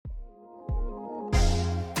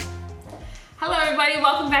Hello everybody,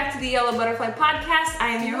 welcome back to the Yellow Butterfly Podcast. I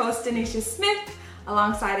am your host, Denisha Smith.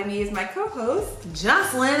 Alongside of me is my co-host,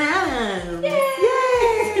 Jocelyn Adams.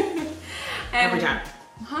 Yay! Every time.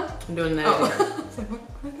 Huh? I'm doing that every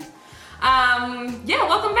time. Yeah,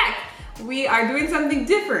 welcome back. We are doing something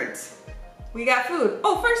different. We got food.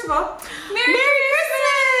 Oh, first of all, Merry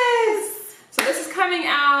Christmas! So this is coming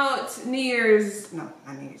out not New Year's Eve.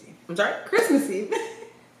 I'm sorry? Christmas Eve.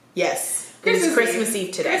 Yes. Christmas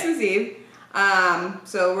Eve today. Christmas Eve.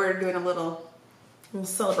 So we're doing a little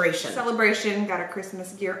celebration. Got our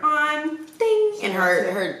Christmas gear on. Ding. And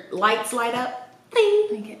her lights light up.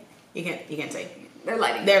 Ding. You can't say. They're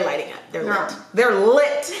lighting. They're lighting up. They're lit. They're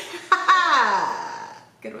lit.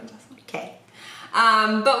 Good one, Justin. Okay.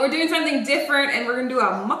 But we're doing something different, and we're gonna do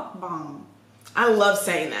a Muk Bang. I love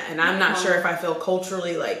saying that, and I'm not sure if I feel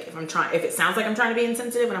culturally like if it sounds like I'm trying to be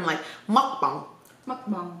insensitive, and I'm like Muk Bang. Muk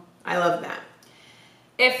Bang. I love that.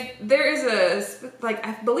 If there is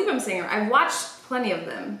I believe I'm saying it right. I've watched plenty of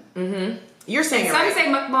them. Mm-hmm. You're saying it some right. say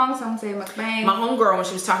mukbang, some say mukbang. My homegirl, when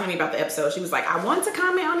she was talking to me about the episode, she was like, I want to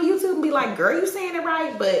comment on YouTube and be like, girl, you saying it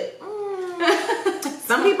right, but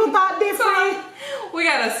some people thought different. So, we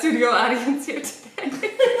got a studio audience here today.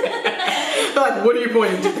 Like, what are you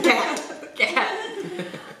pointing to? The cat. The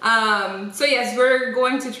cat. So yes, we're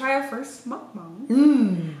going to try our first mukbang.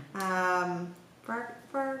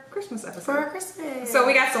 For our Christmas episode. For our Christmas. So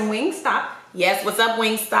we got some Wingstop. Yes, what's up,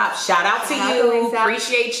 Wingstop? Shout out to you.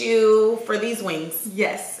 Appreciate you for these wings.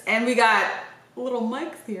 Yes, and we got little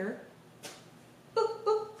mics here. Ooh,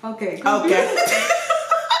 ooh. Okay. Okay.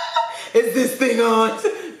 Is this thing on?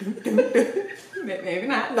 Maybe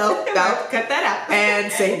not. No. Cut that out.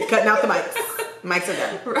 And say, cutting out the mics. Mics are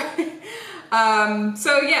done. Right.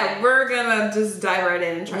 So yeah, we're gonna just dive right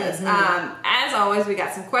in and try this. As always, we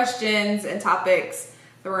got some questions and topics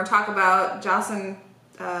that we're gonna talk about. Jocelyn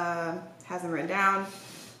has them written down.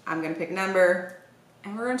 I'm gonna pick a number,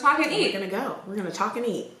 and we're gonna talk and eat. We're gonna talk and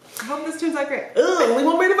eat. I hope this turns out great. Ugh, only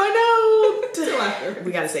one way to find out. Till after.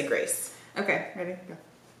 We gotta say grace. Okay, ready? Go.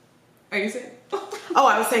 Are you saying? Oh,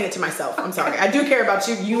 I was saying it to myself. I'm sorry. I do care about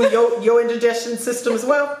you and your indigestion system as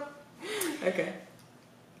well. Okay.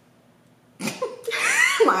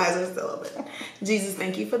 My eyes are still open. Jesus,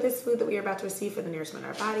 thank you for this food that we are about to receive for the nourishment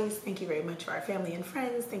of our bodies. Thank you very much for our family and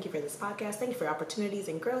friends. Thank you for this podcast. Thank you for opportunities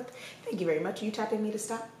and growth. Thank you very much. Are you tapping me to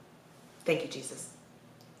stop? Thank you, Jesus.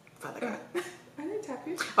 Father God. I didn't tap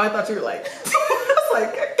you. Oh, I thought you were like, I was like,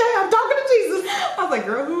 okay, I'm talking to Jesus. I was like,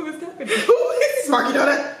 girl, who is tapping you? Who is Marky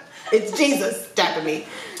Donut? It's Jesus tapping me.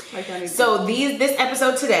 So this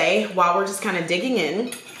episode today, while we're just kind of digging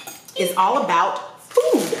in, is all about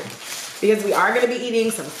food. Because we are going to be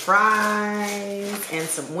eating some fries and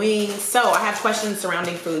some wings. So I have questions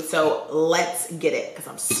surrounding food. So let's get it. Because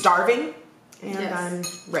I'm starving and I'm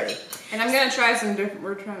ready. And I'm going to try some different,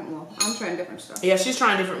 I'm trying different stuff. Yeah, she's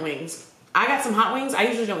trying different wings. I got some hot wings. I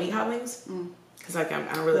usually don't eat hot wings. Because I don't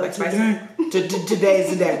really like spicy. Today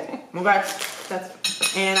is the day. Okay?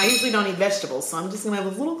 And I usually don't eat vegetables. So I'm just going to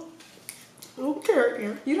have a little carrot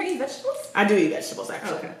here. You don't eat vegetables? I do eat vegetables,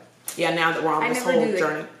 actually. Okay. Yeah, now that we're on this whole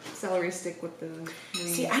journey. Celery stick with the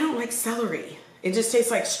wings. See, I don't like celery. It just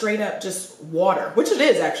tastes like straight up just water, which it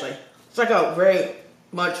is actually. It's like a very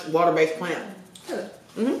much water-based plant. Good.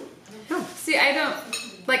 See, I don't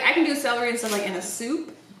I can do celery and stuff like in a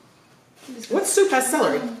soup. What soup has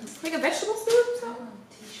celery? Like a vegetable soup. So.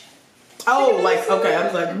 Oh, okay. I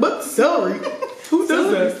was like, but celery? Who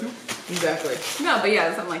does that? Exactly. No, but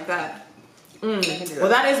yeah, something like that. Well,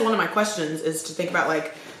 that is one of my questions, is to think about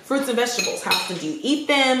fruits and vegetables. How often do you eat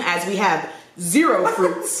them? As we have zero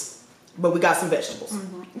fruits, but we got some vegetables.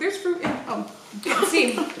 There's fruit in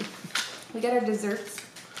see, we got our desserts.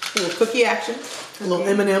 A little cookie action, a little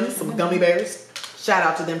M&M's, some gummy bears. Shout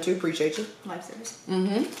out to them too. Appreciate you. Lifesavers.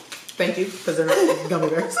 Thank you, because they're not gummy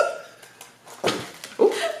bears.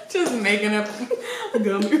 Ooh. Just making up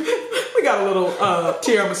gummy. We got a little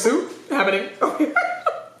tiramisu happening over here.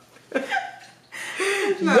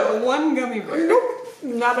 Not one gummy bear. Nope.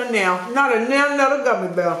 Not a gummy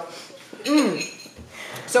bear.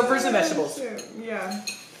 So fruits and vegetables. Yeah.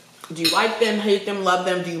 Do you like them, hate them, love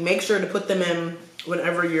them? Do you make sure to put them in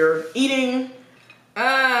whenever you're eating?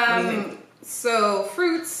 What do you think? So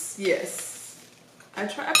fruits, yes. I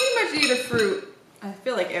pretty much eat a fruit, I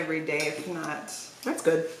feel like every day, if not. That's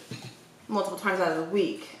good. Multiple times out of the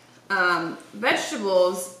week.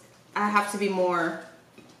 Vegetables, I have to be more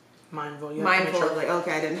mindful of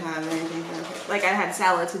okay, I didn't have anything. I had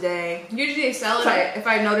salad today. Usually salad, if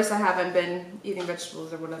I notice I haven't been eating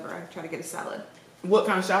vegetables or whatever, I try to get a salad. What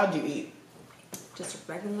kind of salad do you eat? Just a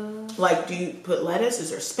regular. Do you put lettuce?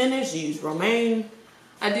 Is there spinach? Do you use romaine?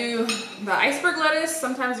 I do the iceberg lettuce,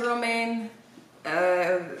 sometimes romaine.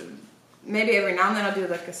 Maybe every now and then I'll do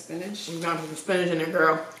like a spinach. You got some spinach in there,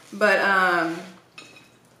 girl. But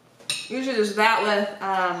usually just that with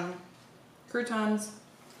croutons,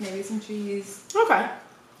 maybe some cheese. Okay.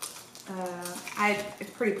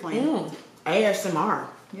 It's pretty plain. ASMR.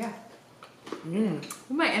 Yeah. We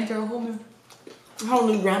might enter a whole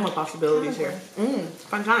new realm of possibilities here.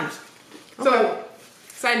 Fun times. Okay. So,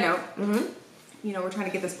 side note, you know, we're trying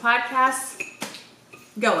to get this podcast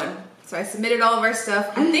going. So I submitted all of our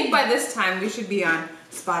stuff. I think by this time we should be on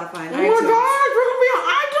Spotify and iTunes. Oh my God, we're gonna be on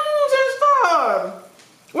iTunes and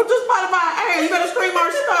stuff. What's this Spotify? Hey, you better stream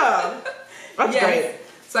our stuff. That's great.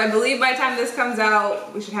 So I believe by the time this comes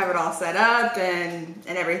out, we should have it all set up and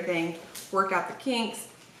everything. Worked out the kinks,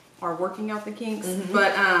 or working out the kinks.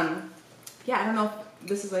 But yeah, I don't know if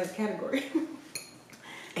this is like a category.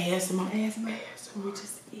 ASMR. We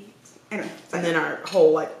just eat. Anyway. And then our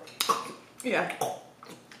whole like, yeah.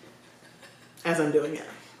 As I'm doing it.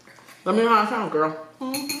 Let me know how it sounds, girl.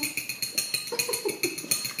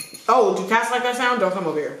 Oh, did you cast like that sound? Don't come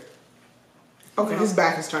over here. Okay, his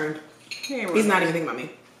back is turned. He's not even thinking about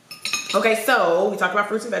me. Okay, so we talked about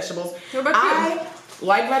fruits and vegetables. What about you? I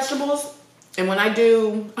like vegetables, and when I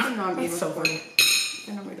do, it's so funny.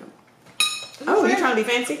 No, we don't. Oh, you're trying to be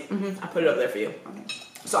fancy? I put it over there for you. Okay.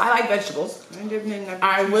 So I like vegetables.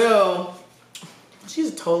 I will.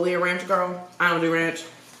 She's totally a ranch girl. I don't do ranch.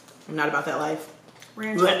 I'm not about that life.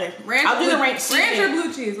 Ranch. I'll do the ranch. Ranch or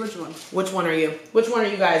blue cheese? Which one? Which one are you? Which one are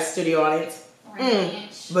you guys, studio audience?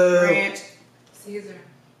 Ranch. Boo. Ranch. Caesar.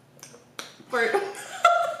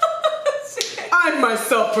 I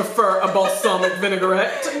myself prefer a balsamic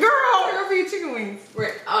vinaigrette. Girl. Girl, for your chicken wings.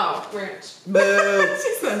 Ranch. Boo.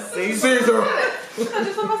 She said Caesar. I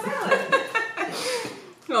just want my salad.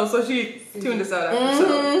 No, so she tuned us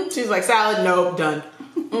out. She's like, salad, nope, done.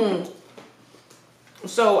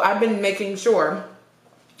 So I've been making sure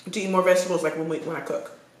to eat more vegetables like when I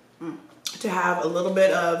cook. To have a little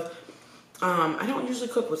bit of, I don't usually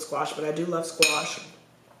cook with squash, but I do love squash.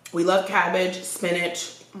 We love cabbage,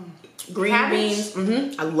 spinach, green beans.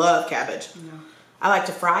 I love cabbage. No. I like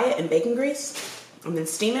to fry it in bacon grease and then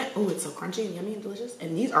steam it. Oh, it's so crunchy and yummy and delicious.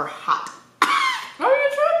 And these are hot. Oh, you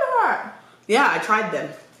tried the hot? Yeah, I tried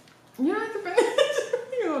them. You don't have to finish.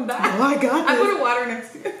 You're gonna die. Oh, I got I this. put water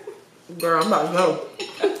next to you. Girl, I'm about to go.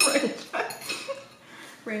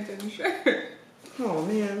 Ranch on your shirt. Oh,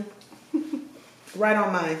 man. Right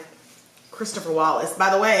on my Christopher Wallace. By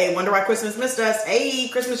the way, wonder why Christmas missed us. Hey,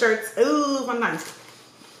 Christmas shirts. Ooh, fun times.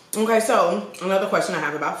 Okay, so another question I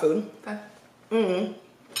have about food. Okay.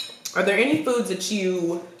 Are there any foods that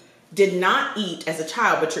you did not eat as a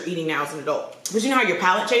child, but you're eating now as an adult? Because you know how your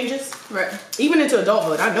palate changes? Right. Even into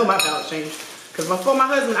adulthood, I know my palate changed. Because before my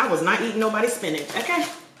husband, I was not eating nobody's spinach. Okay.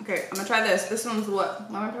 Okay, I'm gonna try this. This one's what?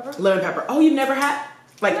 Lemon pepper? Lemon pepper. Oh, you've never had?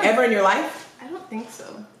 Like No. ever in your life? I don't think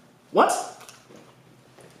so. What?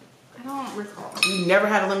 I don't recall. You never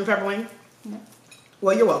had a lemon pepper wing? No.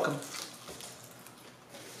 Well, you're welcome.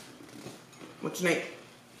 What's your name?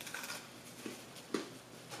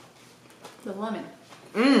 The lemon.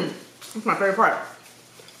 That's my favorite part.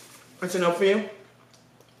 It's a no for you?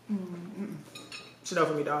 It's a no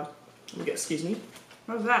for me, dog. Let me get, excuse me.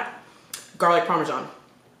 What's that? Garlic parmesan.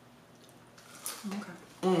 Okay.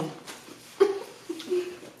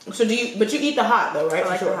 So but you eat the hot though, right? I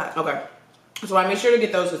like the hot. Okay. So I make sure to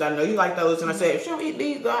get those because I know you like those. And I say, if she don't eat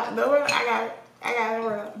these, I got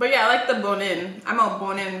it. But yeah, I like the bone in. I'm a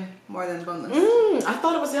bone in more than boneless. I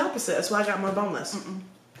thought it was the opposite. That's why I got more boneless.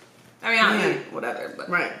 I mean, I eat whatever, but.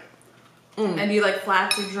 Right. And do you like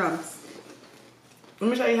flats or drums? Let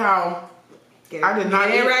me tell you how I did not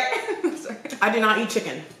eat. I did not eat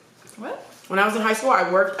chicken. What? When I was in high school,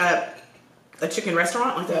 I worked at a chicken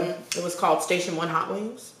restaurant. It was called Station 1 Hot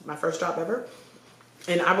Wings. My first job ever.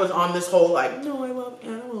 And I was on this whole like, no, I love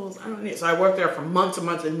animals. I don't need it. So I worked there for months and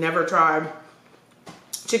months and never tried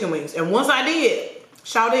chicken wings. And once I did,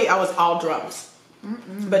 Shawty, I was all drums.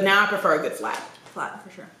 But now I prefer a good flat. Flat, for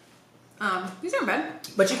sure. These aren't bad.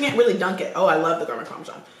 But you can't really dunk it. Oh, I love the garlic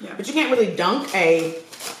parmesan. Yeah. But you can't really dunk a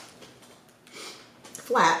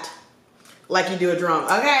flat like you do a drum.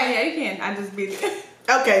 Okay. Yeah, you can. I just beat it.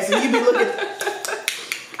 Okay, so you be looking.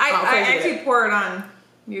 I actually pour it on,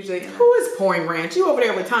 usually. Who is pouring ranch? You over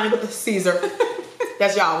there with Tony with the Caesar.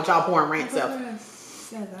 That's y'all, what y'all pouring ranch stuff.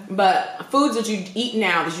 But foods that you eat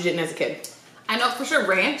now that you didn't as a kid. I know for sure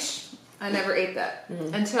ranch. I never ate that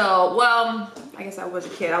until, well, I guess I was a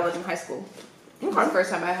kid. I was in high school. It was the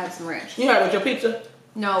first time I had some ranch. You had it with your pizza?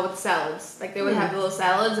 No, with salads. Like they would have the little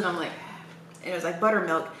salads and I'm like, and it was like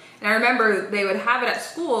buttermilk. And I remember they would have it at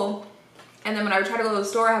school And then when I would try to go to the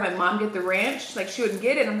store, I had my mom get the ranch. Like, she wouldn't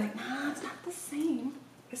get it. I'm like, nah, it's not the same.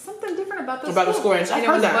 There's something different about this. About the score ranch. And I've it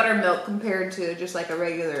heard was that. buttermilk compared to just like a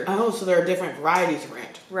regular. Oh, so there are different varieties of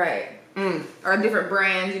ranch. Right. Mm. Or different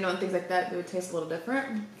brands, and things like that. They would taste a little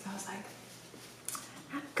different. So I was like,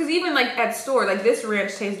 because even like at store, like this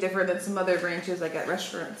ranch tastes different than some other ranches like at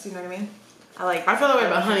restaurants. You know what I mean? I feel that way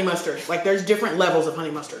about honey mustard. Like there's different levels of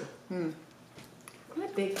honey mustard. I'm a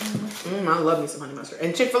big honey mustard. I love me some honey mustard.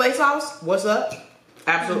 And Chick-fil-A sauce, what's up?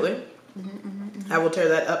 Absolutely. I will tear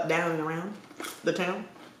that up, down, and around the town.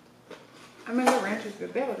 I mean, the ranch is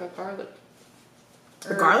good. They have like a garlic.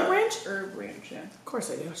 A garlic ranch? Herb ranch, yeah. Of course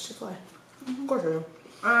they do. It's Chick-fil-A. Of course they do.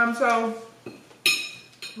 So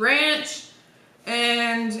ranch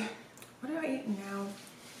and what do I eat now?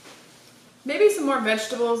 Maybe some more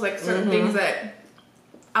vegetables, like certain things that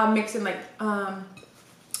I'll mix in, like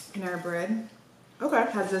Panera Bread.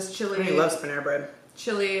 Okay. Has this chili. I love Panera Bread.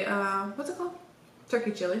 Chili, what's it called?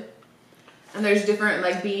 Turkey chili. And there's different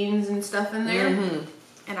like beans and stuff in there.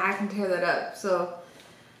 And I can tear that up. So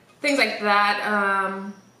things like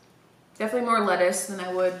that. Definitely more lettuce than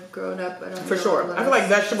I would growing up. For sure. I feel like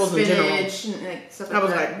vegetables in general. And like stuff like I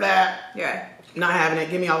was that. like, that. Yeah. Not having it.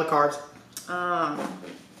 Give me all the carbs.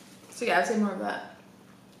 So yeah, I'd say more of that.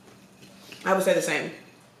 I would say the same.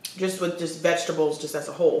 Just with just vegetables, just as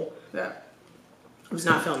a whole. Yeah. I was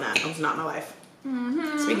not feeling that. That was not my life.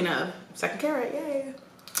 Speaking of, second carrot, yay.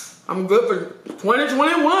 I'm good for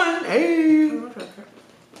 2021. Hey. That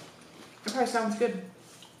probably sounds good.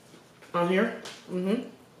 On here? Why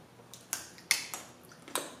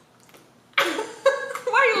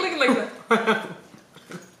are you looking like that?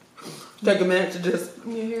 Take a minute to just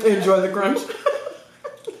enjoy the crunch.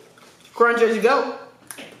 Crunch as you go.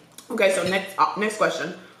 Okay, so next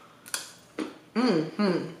question. You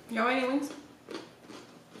want any wings?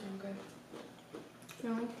 I'm good. You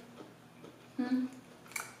want wings?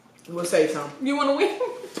 We'll save some. You want a wing?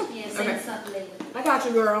 Yeah, Okay. something later. I got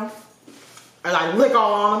you, girl. I like lick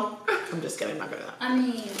all on them. I'm just kidding. I'm not good at that. I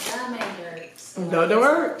mean, that may hurt. No, don't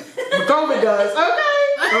hurt. But COVID does.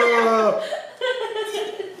 Okay.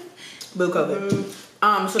 Boo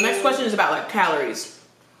COVID. So next question is about like calories.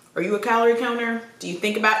 Are you a calorie counter? Do you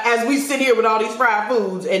think about, as we sit here with all these fried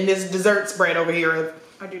foods and this dessert spread over here?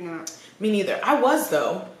 I do not. Me neither. I was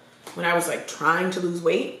though. When I was like trying to lose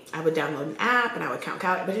weight, I would download an app and I would count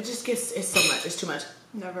calories, but it just gets, it's so much. It's too much.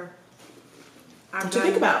 Never. What to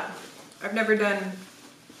think about? I've never done.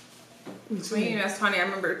 That's funny. I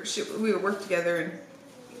remember we would work together and.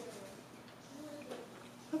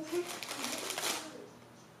 Okay.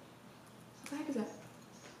 What the heck is that?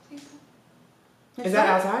 Is that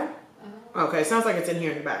outside? Okay, sounds like it's in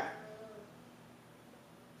here in the back.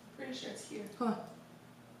 Pretty sure it's here. Hold on.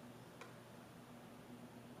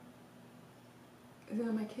 Is it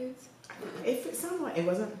on my kids? If it sounded like it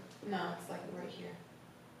wasn't. No, it's like right here.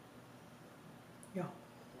 Yeah.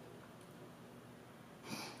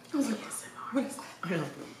 I was like, what is that? I know.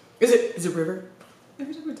 Is it River?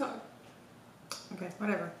 Every time we talk. Okay,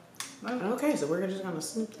 whatever. Okay, so we're just gonna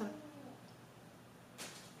snoop that.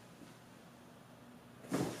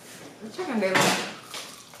 Check on Dayla.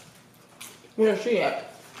 Where's she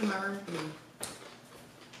at? In my room.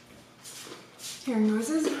 Hearing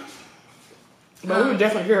noises. But we would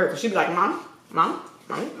definitely hear her because she'd be like, Mom, Mom,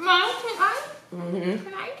 Mom. Mom, can I?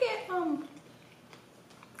 Can I get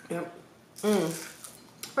Yep.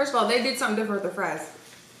 First of all, they did something different with their fries.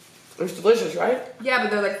 It's delicious, right? Yeah, but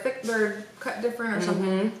they're like thick. They're cut different or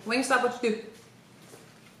something. Wingstop, what you do?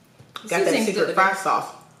 Got that secret fry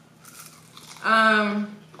sauce.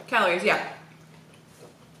 Calories, yeah.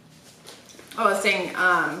 Oh, I was saying,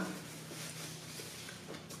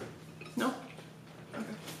 no.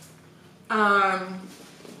 Okay.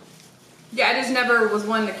 Yeah, I just never was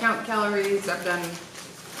one to count calories. I've done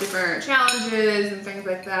different challenges and things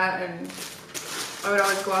like that, and I would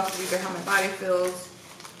always go off of either how my body feels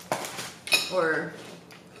or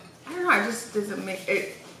I don't know. I just doesn't make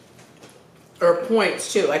it. Or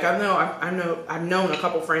points too. Like I've known a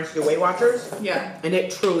couple friends do Weight Watchers. Yeah. And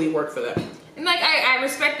it truly worked for them. And like I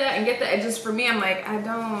respect that and get that. It just for me, I'm like I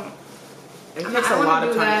don't. It I takes a lot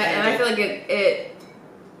of time. And I feel like it.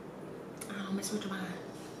 I don't know, mess with your mind.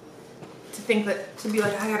 To think that to be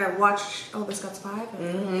like I gotta watch. Oh, this got 5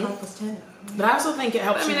 and 5 plus 10. But I also think it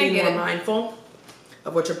helps you be more mindful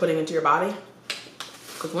of what you're putting into your body.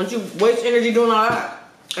 Because once you waste energy doing all that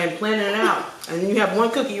and planning it out, and then you have one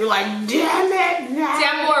cookie, you're like, damn it! See,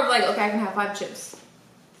 I'm more of like, okay, I can have 5 chips.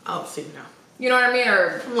 Oh, see, no. You know what I mean?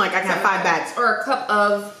 Or I'm like, I can have 5 bags. Or a cup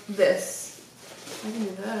of this. I can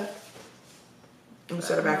do that.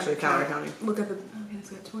 Instead of actually calorie counting. Look at the, okay, it's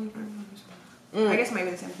got 25 calories. I guess it might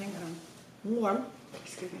be the same thing. I don't know. Warm.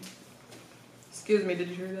 Excuse me. Excuse me, did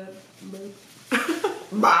you hear that?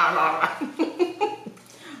 Blah, blah, blah.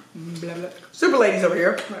 Blah, blah. Super ladies over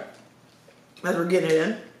here. Right. As we're getting it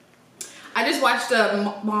in. I just watched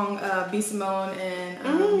Muk Bang, B. Simone,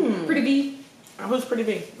 and Pretty B. Who's Pretty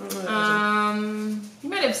B? You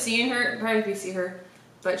might have seen her, probably if you see her,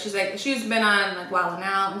 but she's been on like Wild 'N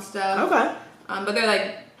Out and stuff. Okay. But they're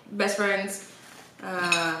like best friends,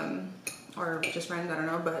 or just friends, I don't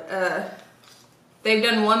know. But they've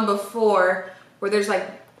done one before where there's like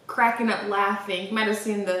cracking up laughing. You might have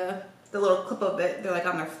seen the little clip of it. They're like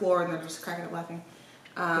on their floor and they're just cracking up laughing.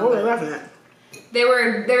 What were they laughing at? They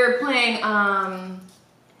were playing.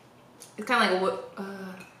 It's kind of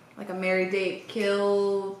like a marry, date,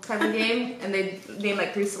 kill type of game, and they named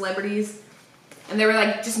like 3 celebrities, and they were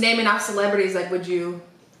like just naming off celebrities. Like, would you?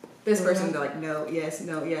 This person, they're like, no, yes,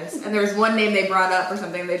 no, yes. And there was one name they brought up or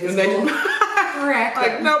something. They just correct.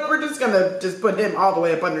 Like, nope, we're just gonna just put him all the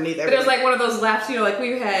way up underneath everything. But it was like one of those laughs, like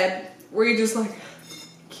we had, where you just like,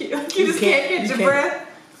 you just can't catch your breath.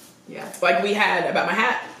 Yeah. Like we had about my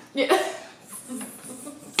hat. Yeah.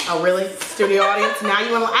 Oh, really? Studio audience? Now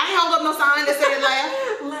you want to... I ain't hold up no sign that said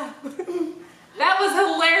laugh. That was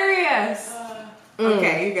hilarious.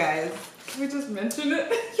 Okay, you guys. Can we just mention it?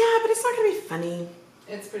 Yeah, but it's not going to be funny.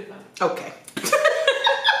 It's pretty fun. Okay.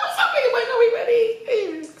 Stop making my going funny.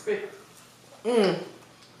 It's pretty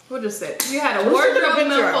We'll just say you had a wardrobe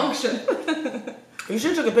malfunction. You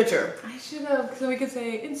should have took a picture. I should have, so we could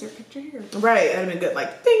say insert picture here. Right, that'd been good.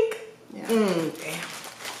 Like, think. Yeah. Damn.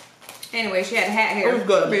 Anyway, she had hat hair. It was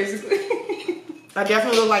good. Basically. I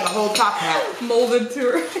definitely look like a whole top hat. Molded to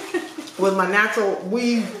her. With my natural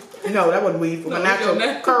weave. No, that wasn't weave. With my natural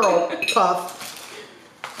curl puff.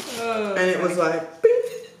 And it was like, bing,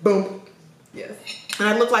 boom. Yes. And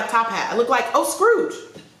I looked like top hat. I looked like, Scrooge.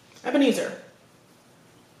 Ebenezer.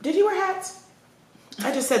 Did he wear hats?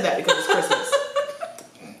 I just said that because it's Christmas.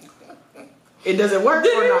 It doesn't work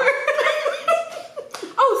or not?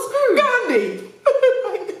 Scrooge. Gandhi.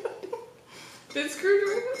 Did Scrooge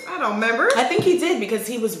wear hats? I don't remember. I think he did because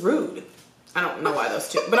he was rude. I don't know why those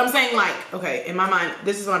two. But I'm saying like, okay, in my mind,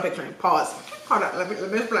 this is what I'm picturing. Pause. Hold on, let me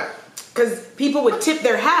explain. Because people would tip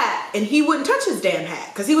their hat and he wouldn't touch his damn hat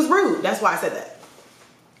because he was rude. That's why I said that.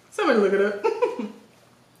 Somebody look it up.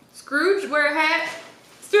 Scrooge wear a hat?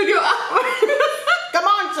 Studio audience. Come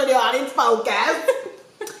on, studio audience, focus.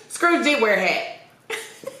 Scrooge did wear a hat.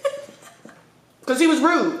 Because he was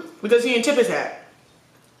rude. Because he didn't tip his hat.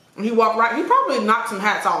 And he walked right. He probably knocked some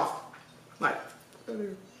hats off. Like.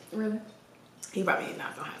 Really? He probably didn't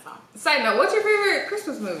knock some hats off. Side note, what's your favorite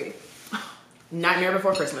Christmas movie? Nightmare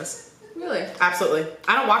Before Christmas. Really? Absolutely.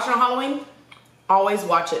 I don't watch it on Halloween. Always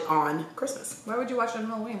watch it on Christmas. Why would you watch it on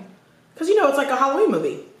Halloween? Because it's like a Halloween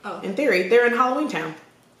movie. Oh. In theory, they're in Halloween Town.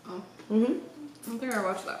 Oh. Mm-hmm. I don't think I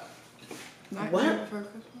watched that. What? Before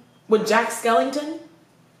Christmas? With Jack Skellington?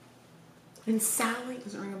 And Sally?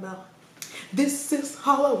 Doesn't ring a bell. This is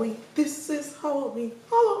Halloween. This is Halloween.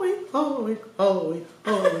 Halloween. Halloween. Halloween.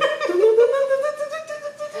 Halloween.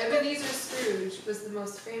 Ebenezer Scrooge was the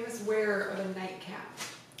most famous wearer of a nightcap.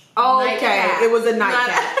 Okay, Nightcap. it was a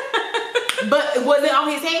nightcap. But was it on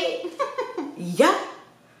his head? Yeah.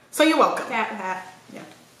 So you're welcome. Cat hat. Yeah.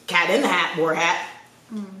 Cat in the hat wore a hat.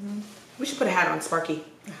 Mm-hmm. We should put a hat on Sparky.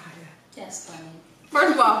 That's funny.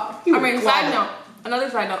 First of all, another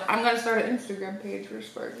side note, I'm going to start an Instagram page for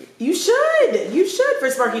Sparky. You should. You should for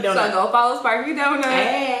Sparky Donut. So go follow Sparky Donut.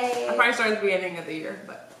 Hey. I'll probably start at the beginning of the year,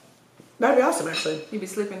 but that'd be awesome, actually. you'd be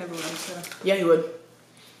sleeping everywhere. So. Yeah, he would.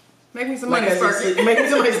 Make me some money, Sparky. Make me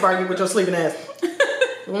some money, Sparky, with your sleeping ass.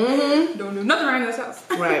 Mm-hmm. Don't do nothing around this house.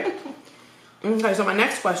 Right. Okay, so my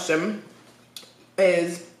next question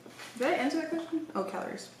is... Did I answer that question? Oh,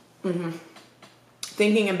 calories. Mm-hmm.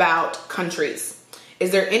 Thinking about countries.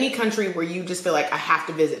 Is there any country where you just feel like I have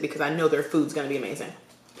to visit because I know their food's going to be amazing?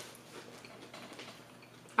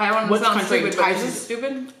 I don't want to sound stupid, but is Thailand? this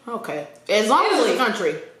stupid? Okay. As long as it's a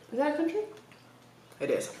country. Is that a country? It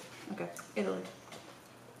is. Okay. Italy.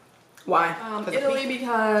 Why? Italy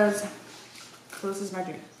because this is my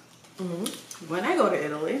dream. Mm-hmm. When I go to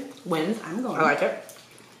Italy, I'm going. I like it.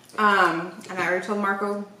 And I already told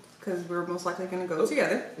Marco because we're most likely going to go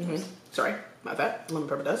together. Mm-hmm. Sorry, my bad. Lemon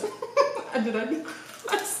pepper does. Did I?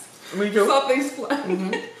 Me too. Something's fly.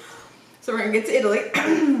 Mm-hmm. So we're going to get to Italy,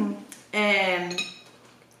 and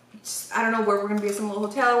just, I don't know where we're going to be at some little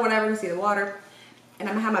hotel or whatever to see the water. And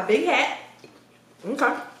I'm going to have my big hat.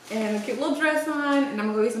 Okay. And a cute little dress on, and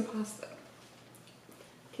I'm going to go eat some pasta.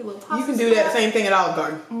 Cute little pasta. You can do that same thing at Olive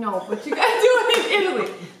Garden. No, but you gotta do it in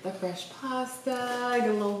Italy. The fresh pasta, get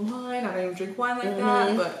a little wine. I don't even drink wine like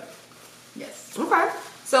that, but yes. Okay.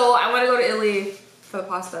 So I want to go to Italy for the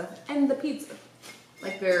pasta and the pizza.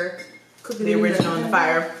 Like they're cooking the original in the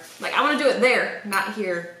fire. Like I want to do it there, not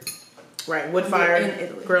here. Right, wood fire in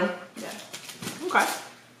Italy. grill. Yeah. Okay.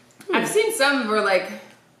 I've seen some where like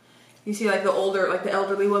you see like the older, like the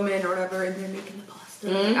elderly woman or whatever, and they're making the pasta.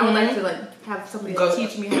 Mm-hmm. I would like to like have somebody like,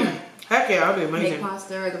 teach me how to heck yeah, that'd be amazing. make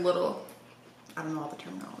pasta or the little. I don't know all the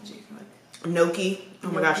terminology. Like gnocchi.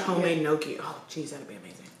 Oh my gosh, homemade yeah. gnocchi. Oh, jeez, that'd be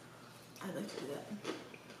amazing. I'd like to do that.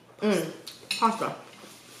 Pasta.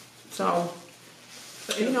 So,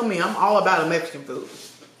 you know me, I'm all about a Mexican food.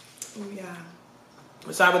 Oh yeah.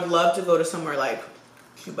 So I would love to go to somewhere like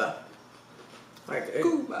Cuba. Like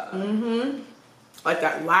Cuba. Like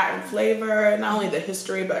that Latin flavor, not only the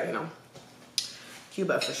history, but you know,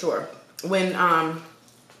 Cuba for sure. When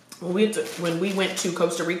we went to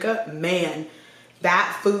Costa Rica, man,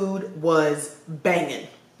 that food was banging.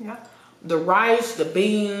 Yeah. The rice, the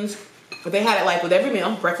beans, but they had it like with every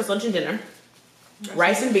meal, breakfast, lunch, and dinner.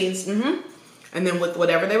 Rice and beans, and then with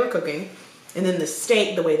whatever they were cooking, and then the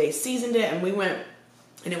steak, the way they seasoned it, and we went,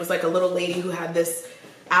 and it was like a little lady who had this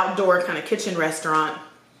outdoor kind of kitchen restaurant,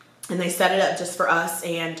 and they set it up just for us,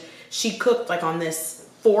 and she cooked like on this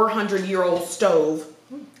 400-year-old stove,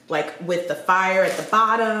 like with the fire at the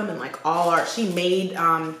bottom, and like she made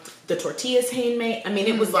the tortillas handmade. I mean,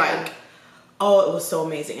 it was like, oh, it was so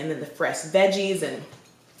amazing, and then the fresh veggies, and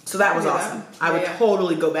so that was awesome. I would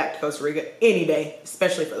totally go back to Costa Rica any day,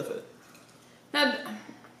 especially for the food. Now,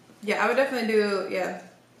 yeah, I would definitely do. Yeah,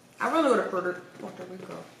 I really go to Puerto Rico. Puerto Rico.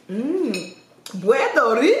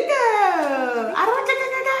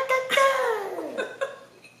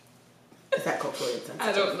 Is that culturally insensitive?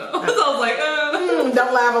 I don't know. So I was like,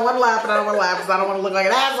 don't laugh. I want to laugh, but I don't want to laugh because I don't want to look like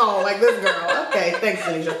an asshole like this girl. Okay, thanks,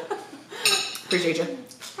 Tanisha. Appreciate you.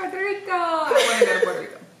 Puerto Rico. I want to go to Puerto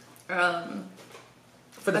Rico.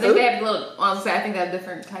 For the I food? think they have little. Honestly, I think they have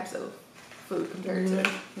different types of food compared to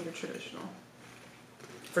your traditional.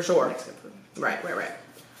 For sure. Mexican food. Right.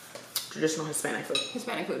 Traditional Hispanic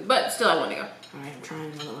food. But still, I want to go. All right, I'm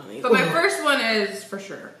trying another one of these. But my first one is for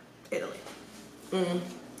sure Italy.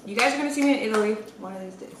 You guys are gonna see me in Italy one of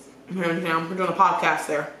these days. Yeah, we're doing a podcast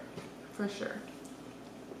there. For sure.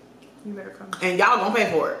 You better come. And y'all gonna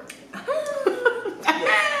pay for it.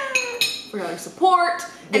 For your support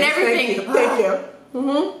and everything. Thank you.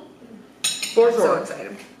 For I'm sure. so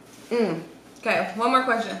excited. Okay, one more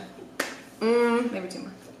question. Maybe two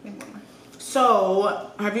more. Maybe one more. So,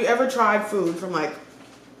 have you ever tried food from like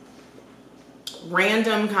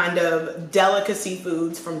random kind of delicacy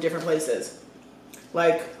foods from different places?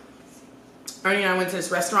 Like, Ernie and I went to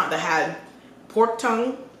this restaurant that had pork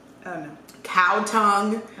tongue, cow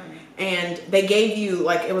tongue, and they gave you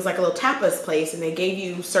like, it was like a little tapas place, and they gave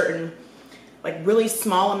you certain like really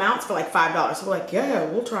small amounts for like $5. So we're like, yeah,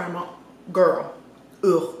 we'll try them all. Girl,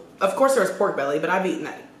 ugh. Of course there was pork belly, but I've eaten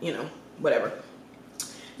that, you know, whatever.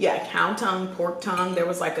 Yeah, cow tongue, pork tongue. There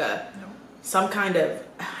was like some kind of,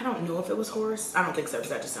 I don't know if it was horse. I don't think so,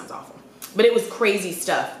 because that just sounds awful. But it was crazy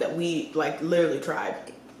stuff that we like literally tried.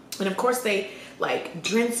 And of course they like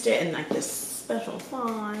drenched it in like this special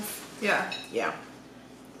sauce. Yeah. Yeah.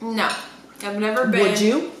 No. I've never been. Would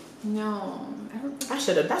you? No.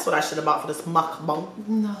 That's what I should have bought for this Muk Bang.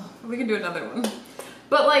 No. We can do another one.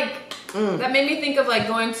 But like, that made me think of like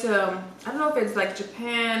going to, I don't know if it's like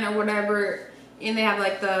Japan or whatever, and they have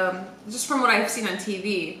like just from what I've seen on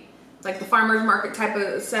TV, like the farmer's market type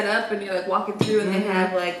of setup, and you're like walking through and they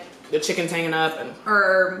have like the chickens hanging up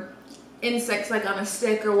or insects like on a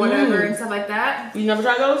stick or whatever and stuff like that. You never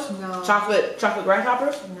tried those? No. Chocolate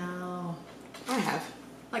grasshoppers? No. I have.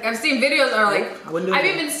 Like I've seen videos that are like, I've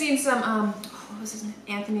it. even seen some, what was his name?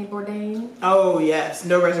 Anthony Bourdain. Oh yes,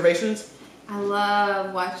 No Reservations. I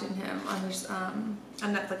love watching him on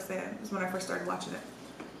Netflix. That was when I first started watching it.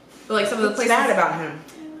 But like some of the places. Sad about him.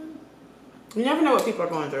 You never know what people are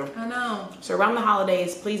going through. I know. So around the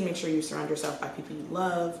holidays, please make sure you surround yourself by people you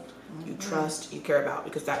love, you trust, you care about,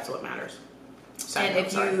 because that's what matters. And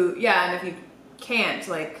if you can't,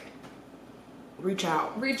 like, reach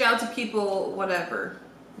out to people, whatever.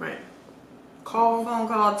 Right. Phone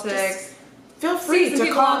call, text. Feel free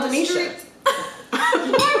to call Denisha. I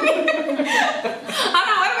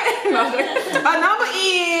know. Our number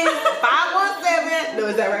is 517. No,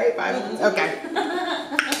 is that right? 517. Okay.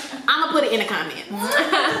 I'm gonna put it in the comments.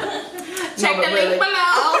 Check the link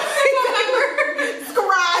below.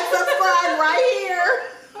 Subscribe right here.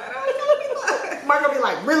 Mark gonna be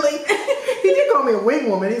like, really? He did call me a wing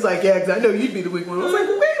woman. He's like, yeah, because I know you'd be the wing woman. I was like,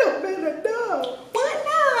 wait a minute, no. What?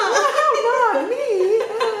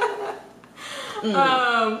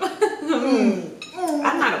 No. Not me.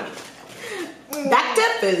 I'm not a wing. Back to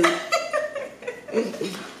food.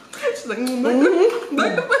 She's like, what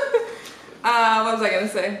was I gonna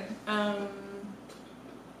say?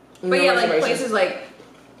 But yeah, like places like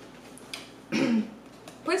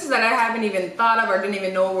places that I haven't even thought of or didn't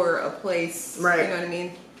even know were a place. Right. You know what I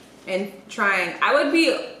mean? And I would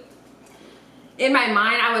be, in my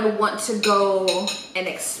mind, I would want to go and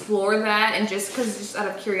explore that, and just out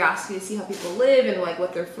of curiosity to see how people live and like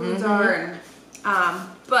what their foods are, and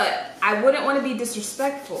but I wouldn't want to be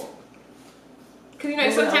disrespectful,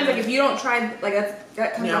 because sometimes like if you don't try, like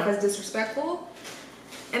that comes off as disrespectful,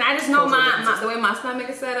 and I just know the way my stomach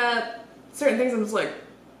is set up, certain things I'm just like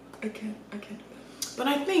I can't do that. But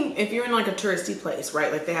I think if you're in like a touristy place,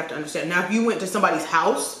 right, like they have to understand. Now if you went to somebody's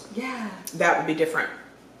house, that would be different.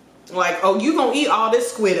 Like, oh, you gonna eat all this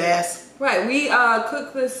squid ass. Right, we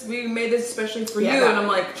cooked this, we made this especially for you, and I'm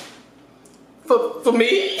like, for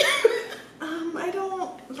me? I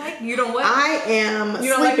don't like, you don't what? I am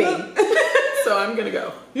sleeping, so I'm gonna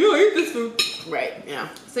go. You don't eat this food. Right, yeah.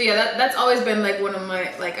 So yeah, that's always been like one of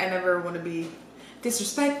my, like, I never want to be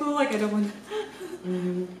disrespectful, like I don't want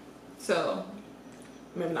to, so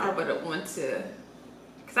maybe not. I wouldn't want to,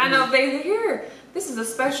 because I know if they hear, this is a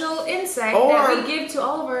special insect that we give to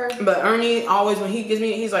all of our... But Ernie always, when he gives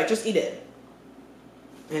me, he's like, just eat it.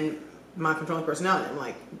 And my controlling personality, I'm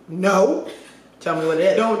like, no. Tell me what it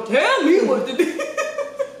is. Don't tell me what to do.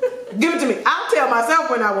 Give it to me. I'll tell myself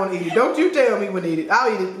when I want to eat it. Don't you tell me when to eat it.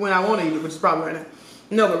 I'll eat it when I want to eat it, which is probably right now.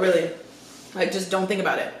 No, but really, like, just don't think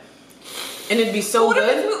about it. And it'd be so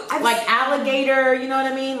good. Like alligator, you know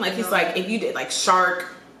what I mean? Like, he's like, if you did like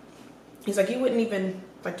shark, he's like, you wouldn't even...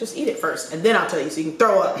 Like, just eat it first, and then I'll tell you so you can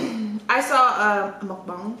throw up. I saw a Muk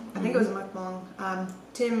Bang. I think it was a Muk Bang.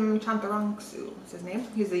 Tim Chantarangsu is his name.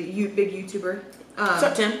 He's a big YouTuber. What's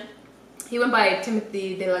up, Tim? He went by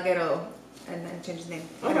Timothy De La Guerrero and then changed his name.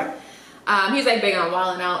 Okay. He's like big on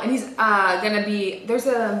Wild 'N Out, and he's gonna be,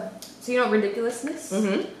 so you know Ridiculousness?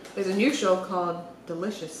 There's a new show called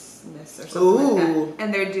Deliciousness or something like that.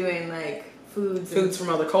 And they're doing like foods from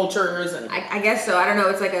other cultures, and I guess so. I don't know.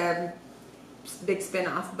 It's like a big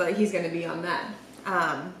spin-off, but he's gonna be on that.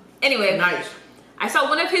 Anyway, nice. I saw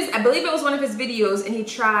one of his, I believe it was one of his videos, and he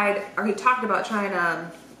talked about trying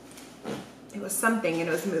it was something, and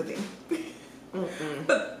it was moving.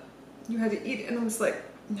 But you had to eat it, and I was like,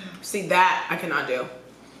 no. See, that I cannot do.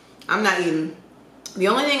 I'm not eating. The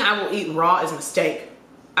only thing I will eat raw is a steak.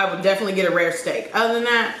 I would definitely get a rare steak. Other than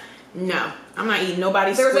that, no. I'm not eating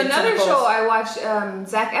nobody's There was squid another tentacles. show I watched,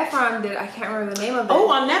 Zac Efron did, I can't remember the name of it. Oh,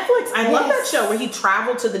 on Netflix. I love that show where he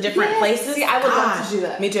traveled to the different places. See, I would love to do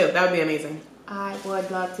that. Me too. That would be amazing. I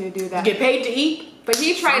would love to do that. Get paid to eat? But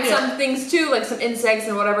he tried some things too, like some insects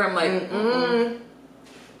and whatever. I'm like,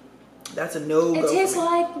 That's a no-go. It tastes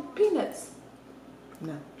like peanuts.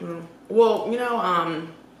 No. Well, you know,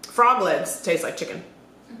 frog legs taste like chicken.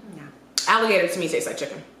 No. Alligator to me tastes like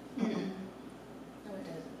chicken. No, it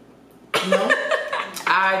doesn't. No?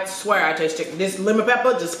 I swear I taste chicken. This lemon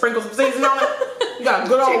pepper, just sprinkle some seasoning on it. You got a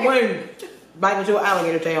good old wing. Bite into an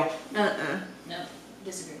alligator tail. No,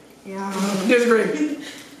 disagree. Yeah. Disagree.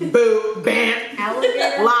 Boo. Bam.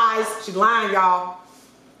 Alligator? Lies. She's lying, y'all.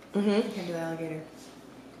 Can't do alligator.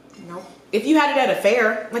 Nope. If you had it at a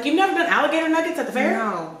fair, like you've never done alligator nuggets at the fair?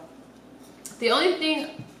 No. The only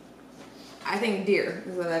thing, I think deer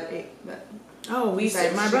is what I've ate. But Oh, my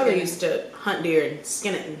Besides brother chicken. used to hunt deer and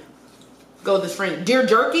skin it and go with his friend. Deer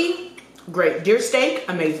jerky, great. Deer steak,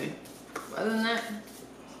 amazing. other than that,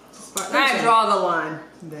 I draw the line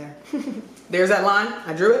there. There's that line.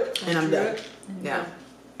 I drew it, and I'm done. Yeah.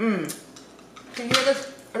 Can you hear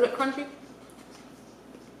this? Is it crunchy?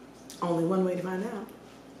 Only one way to find out.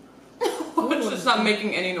 It's just not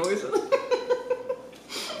making any noises.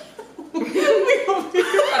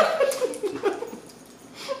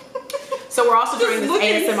 So we're also trying this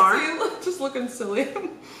ASMR. Just looking silly.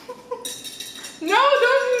 No,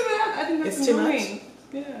 don't do that. I think that's It's too much? annoying.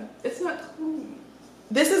 Yeah, it's not clean.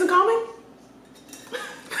 This isn't calming?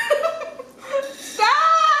 Stop!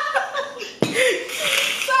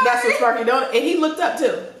 That's what Sparky doing. And he looked up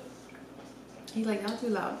too. He's like, not too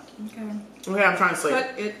loud. Okay. Okay, I'm trying to sleep.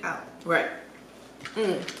 Cut it out. Right.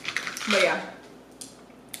 But yeah.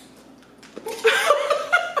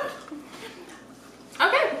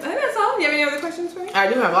 Okay, I think that's all. You have any other questions for me?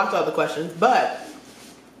 I do have lots of other questions, but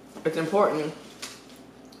it's important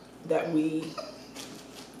that we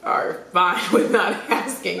are fine with not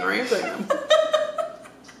asking or answering them.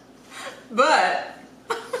 But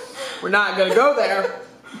We're not gonna go there.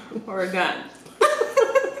 we're done.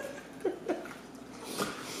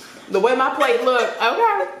 The way my plate looked,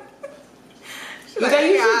 okay.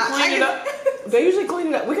 They usually clean it up. They usually clean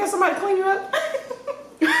it up. We got somebody to clean it up.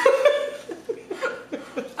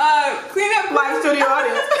 Clean up live studio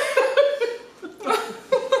audience.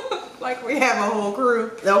 like we have a whole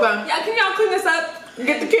crew. Okay. Yeah, can y'all clean this up?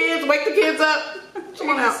 Get the kids, wake the kids up. Come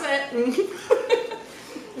on out.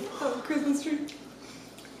 Christmas tree.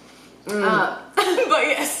 But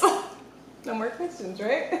yes. No more questions,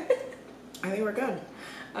 right? I think we're good.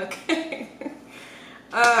 Okay.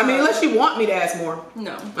 I mean, unless you want me to ask more.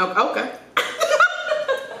 No. Okay.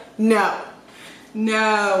 No.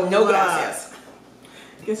 No. No gracias.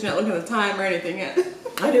 Guess you're not looking at the time or anything yet.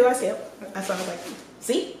 I do. I see it. That's why I was like,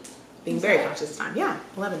 see? Being very conscious of time. Yeah,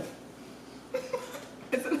 11.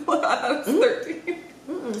 It's 11. I thought it was 13.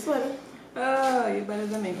 It's 11. Oh, you're better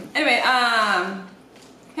than me. Anyway,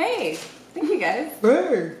 hey, thank you guys.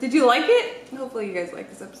 Hey. Did you like it? Hopefully you guys like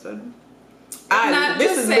this episode.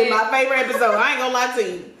 This has been my favorite episode. I ain't gonna lie to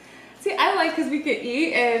you. See, I like because we could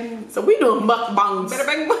eat and... So we doing mukbangs. Better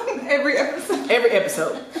bang every episode. Every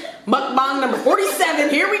episode. Mukbang number 47.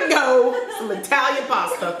 Here we go. Some Italian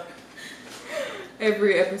pasta.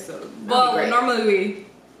 Every episode. Well, normally we,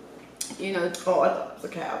 you know... Oh, I thought it was a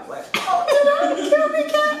cow. I was like, oh, did I kill me,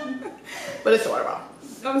 cat? But it's water bottle.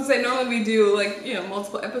 I would say normally we do like, you know,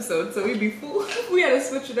 multiple episodes, so we'd be full. We had to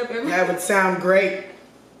switch it up every... That would sound great.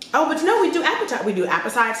 Oh, but you know, we do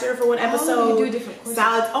appetizer for one episode. Oh, you do different courses.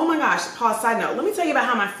 Salads. Oh my gosh, pause, side note. Let me tell you about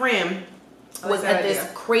how my friend was at this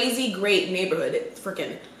crazy great neighborhood. It's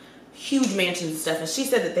freaking huge mansions and stuff. And she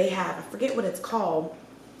said that they have, I forget what it's called.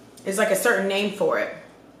 It's like a certain name for it.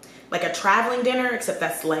 Like a traveling dinner, except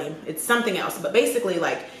that's lame. It's something else. But basically,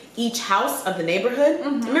 like, each house of the neighborhood,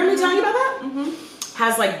 remember me telling you about that?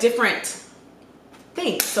 Has like different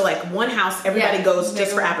things. So like one house, everybody goes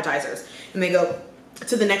just for appetizers. And they go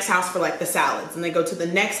to the next house for like the salads, and they go to the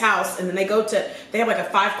next house, and then they have like a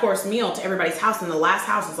 5-course meal to everybody's house, and the last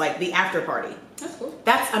house is like the after party. That's cool.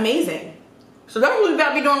 That's amazing. So that's what we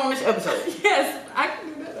gotta be doing on this episode. Yes, I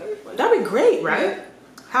can do that. That'd be great, right? Yeah.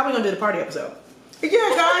 How are we gonna do the party episode?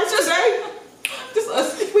 Yeah, guys, today, just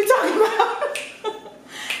us. We talking about,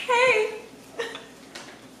 hey.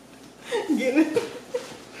 Get it?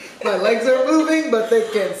 My legs are moving, but they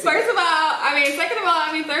can't see. Second of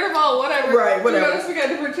all, third of all, whatever. Right, whatever. You notice we got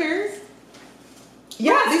different chairs?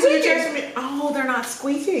 Yeah, these are the chairs for me. Oh, they're not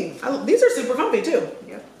squeaking. These are super comfy too.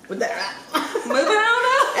 Yep. With that. Moving on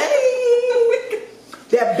up. Hey.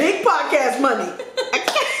 That big podcast money.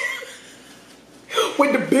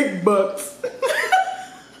 With the big bucks.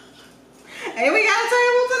 Hey, we got a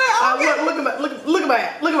table today. Okay. Look at my.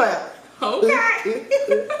 Okay.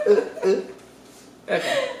 Okay.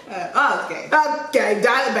 Okay. Okay,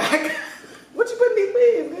 dial it back. What you putting these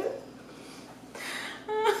wigs, man?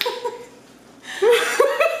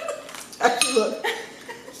 Actually, look.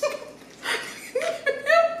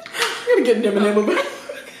 I'm gonna get nibble back.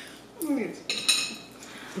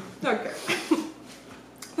 Okay.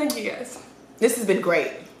 Thank you guys. This has been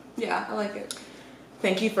great. Yeah, I like it.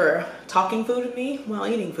 Thank you for talking food with me while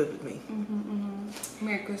eating food with me.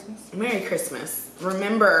 Merry Christmas. Merry Christmas.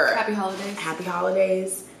 Remember. Happy holidays. Happy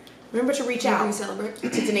holidays. Remember to reach out we celebrate. to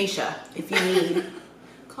Denisha if you need.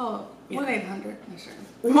 Call 1-800. Sure.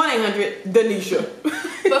 1-800-Denisha.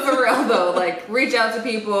 But for real though, like reach out to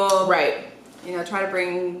people. Right. You know, try to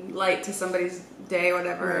bring light to somebody's day or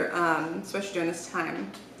whatever, right. Especially during this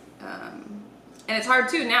time. And it's hard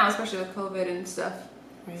too now, especially with COVID and stuff.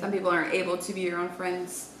 Right. Some people aren't able to be your own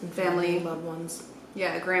friends, family, loved ones.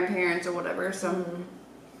 Yeah, grandparents or whatever. So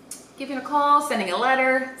giving a call, sending a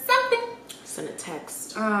letter, something. Send a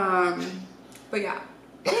text. But yeah.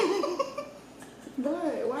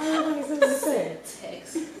 Why are you sending a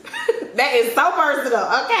text? That is so personal,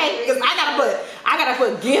 okay? Because I gotta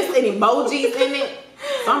put gifts and emojis in it.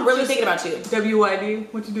 So I'm really thinking about you.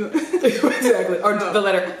 WYD, what you doing? Exactly. Or the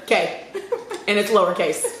letter K. And it's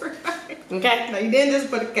lowercase. Right. Okay? No, you didn't just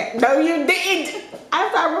put a K. No, you didn't.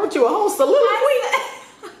 After I wrote you a whole soliloquy.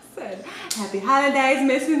 I said, happy holidays,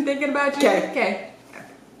 missing, thinking about you. Okay.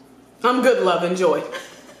 I'm good, love, enjoy.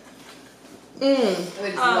 I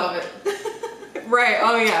just love it. Right,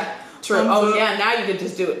 oh yeah. True. Yeah, now you can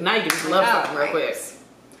just do it. Now you can just love something real quick.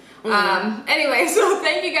 Anyway, so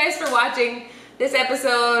thank you guys for watching this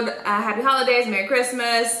episode. Happy holidays, Merry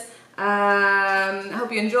Christmas. I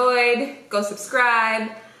hope you enjoyed. Go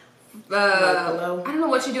subscribe. I don't know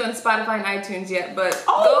what you do on Spotify and iTunes yet, but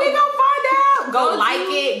we gonna find out. Go like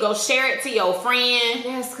it. Go share it to your friend.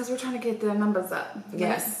 Yes, because we're trying to get the numbers up.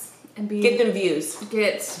 Yes, and get them views.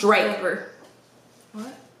 Get straight. Whatever.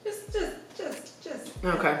 What? Just.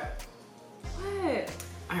 Okay. What?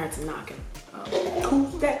 I heard some knocking. Oh.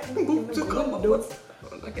 Who's that? Boots are coming.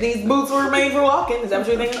 These boots were made for walking. Is that what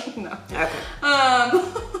you're thinking? No. Okay.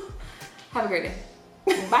 Have a great day.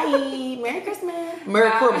 Bye. Merry Christmas.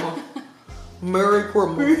 Merry Christmas. Merry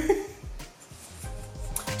Christmas.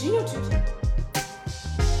 Do you know Tutu?